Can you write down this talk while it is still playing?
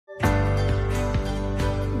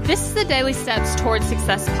This is the Daily Steps Towards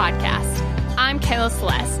Success podcast. I'm Kayla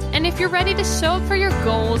Celeste, and if you're ready to show up for your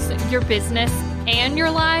goals, your business, and your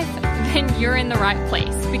life, then you're in the right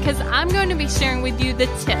place, because I'm going to be sharing with you the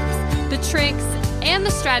tips, the tricks, and the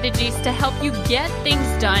strategies to help you get things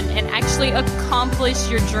done and actually accomplish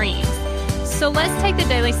your dreams. So let's take the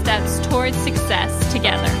daily steps towards success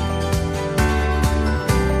together.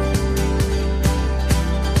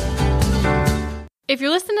 If you're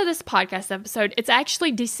listening to this podcast episode, it's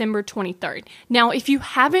actually December 23rd. Now, if you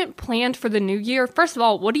haven't planned for the new year, first of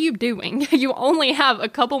all, what are you doing? You only have a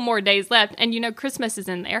couple more days left, and Christmas is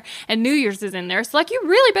in there and New Year's is in there. So you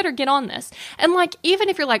really better get on this. And even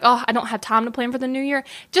if you're I don't have time to plan for the new year,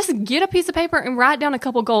 just get a piece of paper and write down a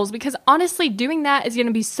couple goals, because honestly, doing that is going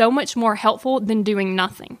to be so much more helpful than doing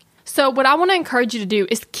nothing. So what I want to encourage you to do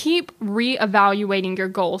is keep reevaluating your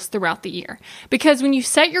goals throughout the year. Because when you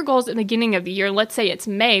set your goals at the beginning of the year, let's say it's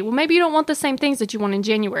May, well, maybe you don't want the same things that you want in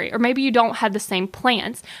January, or maybe you don't have the same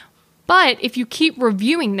plans. But if you keep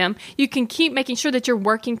reviewing them, you can keep making sure that you're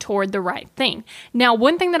working toward the right thing. Now,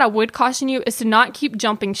 one thing that I would caution you is to not keep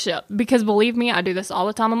jumping ship, because believe me, I do this all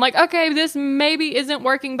the time. I'm okay, this maybe isn't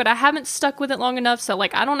working, but I haven't stuck with it long enough, so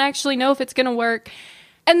I don't actually know if it's going to work.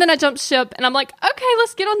 And then I jump ship and I'm okay,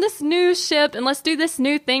 let's get on this new ship and let's do this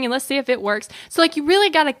new thing and let's see if it works. So you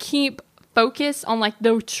really got to keep focus on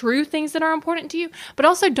the true things that are important to you, but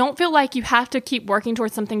also don't feel like you have to keep working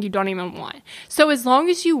towards something you don't even want. So as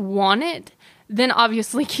long as you want it, then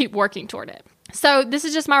obviously keep working toward it. So this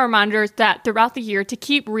is just my reminder that throughout the year to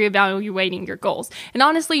keep reevaluating your goals. And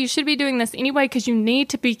honestly, you should be doing this anyway, because you need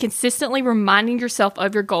to be consistently reminding yourself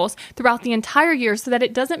of your goals throughout the entire year so that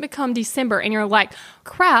it doesn't become December and you're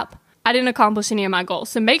crap, I didn't accomplish any of my goals.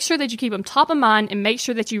 So make sure that you keep them top of mind and make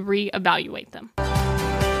sure that you reevaluate them.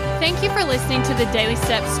 Thank you for listening to the Daily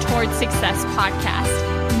Steps Towards Success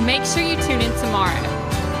podcast. Make sure you tune in tomorrow.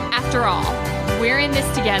 After all, we're in this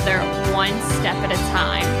together, one step at a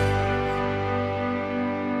time.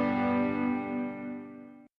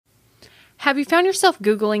 Have you found yourself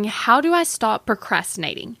Googling, how do I stop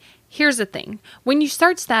procrastinating? Here's the thing. When you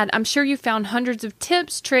search that, I'm sure you found hundreds of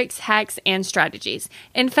tips, tricks, hacks, and strategies.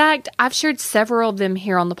 In fact, I've shared several of them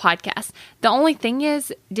here on the podcast. The only thing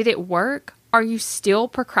is, did it work? Are you still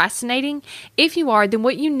procrastinating? If you are, then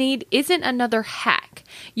what you need isn't another hack.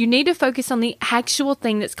 You need to focus on the actual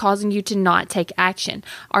thing that's causing you to not take action.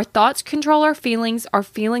 Our thoughts control our feelings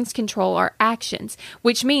control our actions,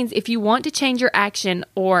 which means if you want to change your action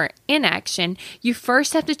or inaction, you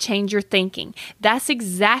first have to change your thinking. That's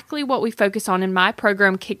exactly what we focus on in my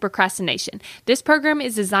program, Kick Procrastination. This program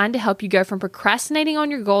is designed to help you go from procrastinating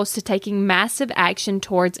on your goals to taking massive action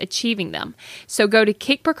towards achieving them. So go to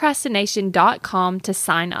kickprocrastination.com to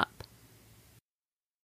sign up.